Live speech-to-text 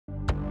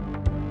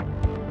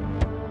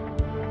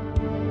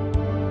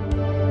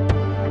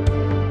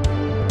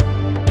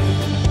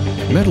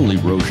Metal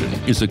erosion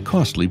is a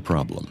costly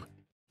problem.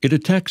 It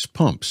attacks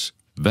pumps,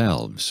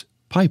 valves,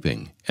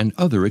 piping, and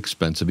other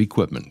expensive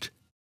equipment.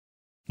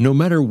 No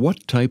matter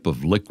what type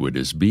of liquid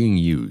is being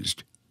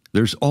used,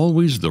 there's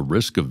always the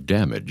risk of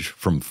damage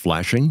from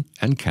flashing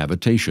and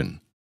cavitation.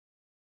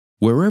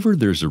 Wherever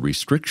there's a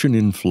restriction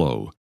in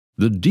flow,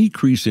 the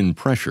decrease in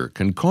pressure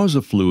can cause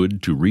a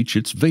fluid to reach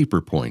its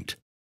vapor point.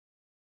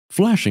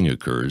 Flashing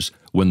occurs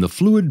when the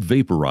fluid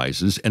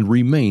vaporizes and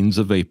remains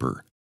a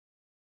vapor.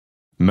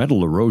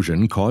 Metal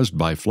erosion caused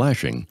by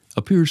flashing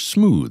appears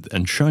smooth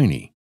and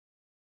shiny.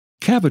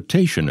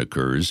 Cavitation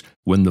occurs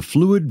when the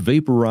fluid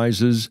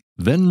vaporizes,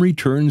 then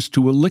returns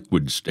to a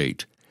liquid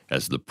state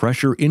as the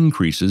pressure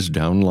increases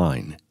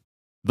downline.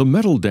 The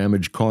metal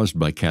damage caused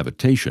by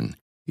cavitation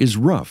is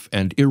rough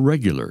and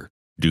irregular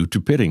due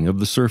to pitting of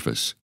the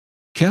surface.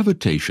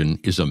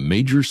 Cavitation is a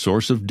major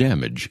source of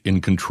damage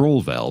in control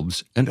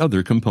valves and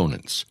other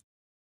components.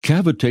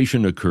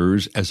 Cavitation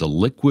occurs as a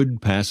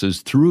liquid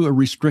passes through a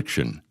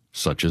restriction,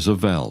 such as a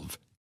valve.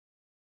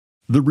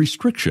 The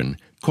restriction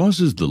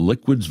causes the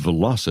liquid's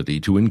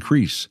velocity to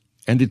increase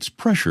and its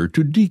pressure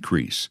to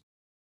decrease.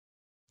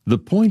 The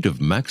point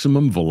of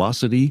maximum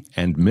velocity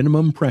and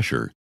minimum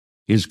pressure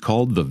is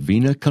called the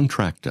vena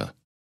contracta.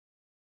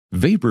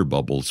 Vapor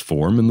bubbles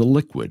form in the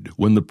liquid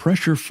when the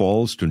pressure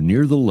falls to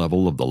near the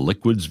level of the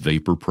liquid's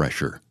vapor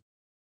pressure.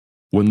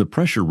 When the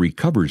pressure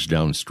recovers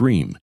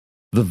downstream,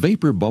 the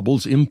vapor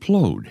bubbles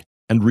implode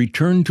and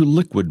return to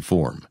liquid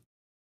form.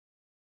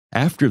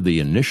 After the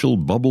initial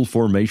bubble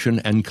formation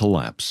and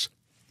collapse,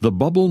 the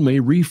bubble may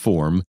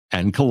reform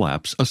and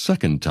collapse a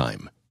second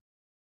time.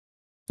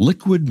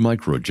 Liquid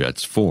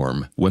microjets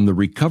form when the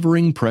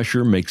recovering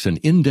pressure makes an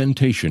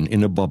indentation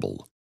in a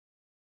bubble.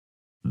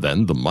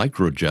 Then the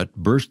microjet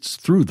bursts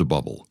through the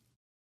bubble.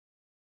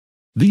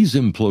 These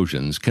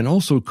implosions can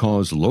also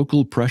cause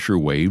local pressure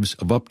waves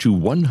of up to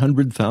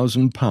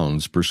 100,000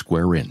 pounds per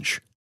square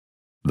inch.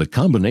 The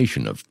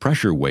combination of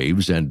pressure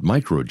waves and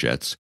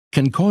microjets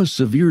can cause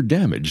severe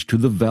damage to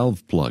the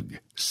valve plug,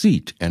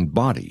 seat, and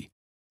body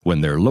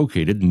when they're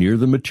located near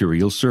the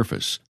material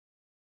surface.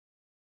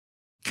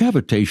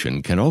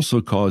 Cavitation can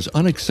also cause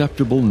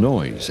unacceptable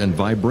noise and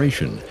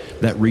vibration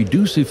that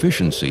reduce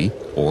efficiency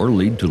or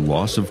lead to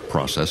loss of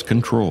process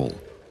control.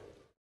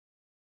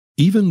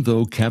 Even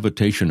though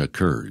cavitation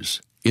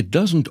occurs, it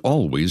doesn't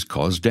always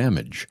cause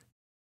damage.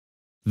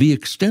 The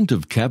extent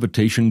of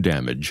cavitation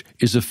damage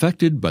is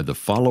affected by the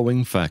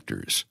following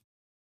factors: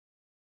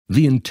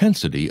 the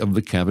intensity of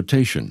the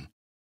cavitation.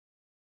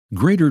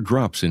 Greater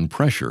drops in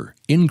pressure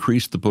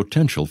increase the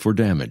potential for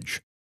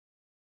damage.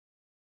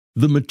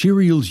 The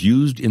materials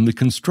used in the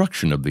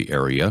construction of the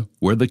area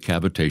where the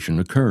cavitation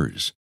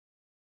occurs.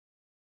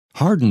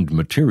 Hardened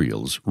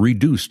materials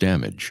reduce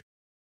damage.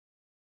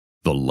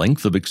 The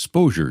length of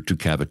exposure to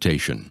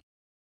cavitation.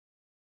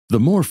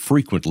 The more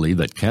frequently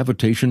that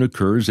cavitation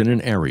occurs in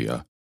an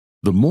area,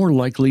 the more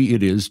likely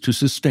it is to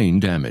sustain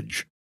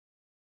damage.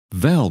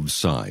 Valve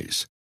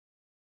size.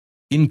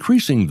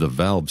 Increasing the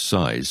valve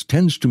size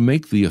tends to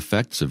make the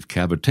effects of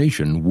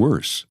cavitation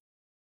worse.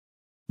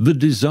 The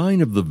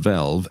design of the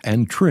valve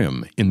and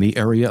trim in the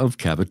area of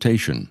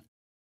cavitation.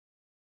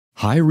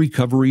 High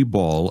recovery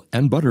ball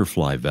and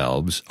butterfly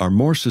valves are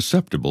more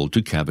susceptible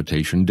to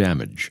cavitation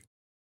damage.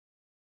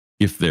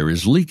 If there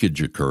is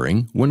leakage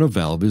occurring when a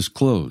valve is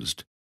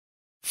closed.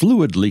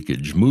 Fluid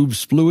leakage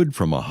moves fluid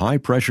from a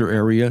high-pressure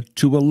area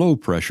to a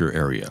low-pressure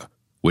area,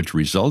 which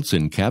results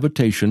in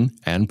cavitation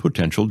and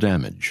potential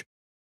damage.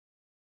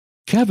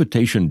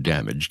 Cavitation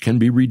damage can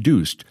be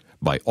reduced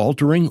by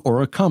altering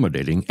or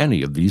accommodating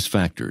any of these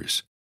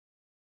factors.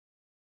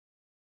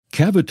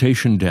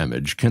 Cavitation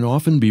damage can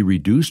often be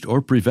reduced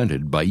or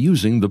prevented by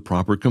using the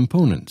proper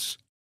components.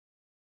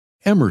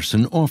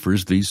 Emerson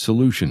offers these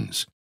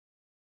solutions.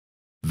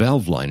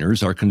 Valve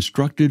liners are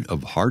constructed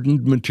of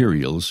hardened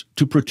materials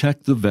to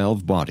protect the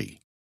valve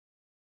body.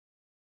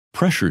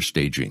 Pressure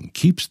staging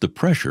keeps the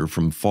pressure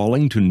from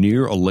falling to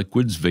near a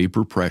liquid's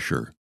vapor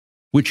pressure,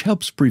 which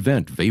helps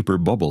prevent vapor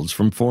bubbles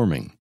from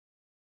forming.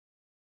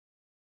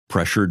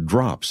 Pressure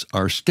drops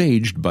are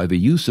staged by the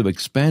use of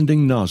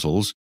expanding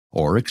nozzles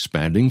or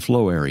expanding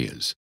flow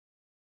areas.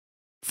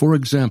 For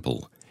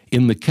example,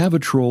 in the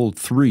Cavitrol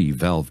 3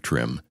 valve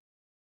trim,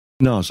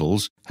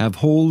 nozzles have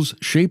holes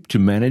shaped to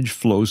manage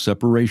flow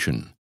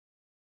separation.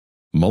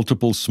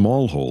 Multiple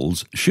small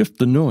holes shift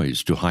the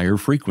noise to higher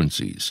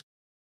frequencies.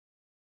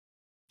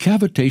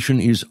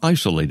 Cavitation is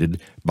isolated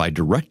by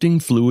directing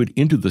fluid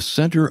into the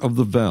center of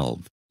the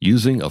valve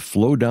using a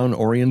flow-down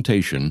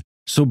orientation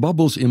so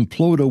bubbles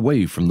implode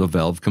away from the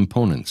valve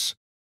components.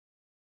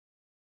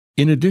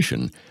 In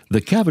addition,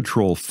 the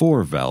Cavitrol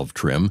 4 valve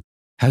trim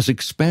has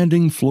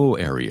expanding flow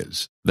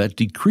areas that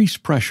decrease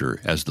pressure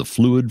as the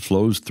fluid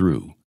flows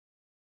through.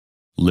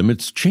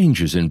 Limits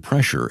changes in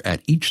pressure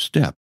at each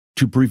step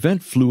to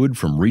prevent fluid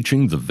from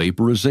reaching the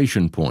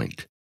vaporization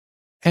point,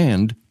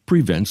 and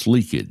prevents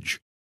leakage.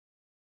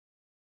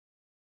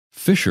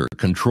 Fisher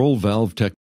control valve technology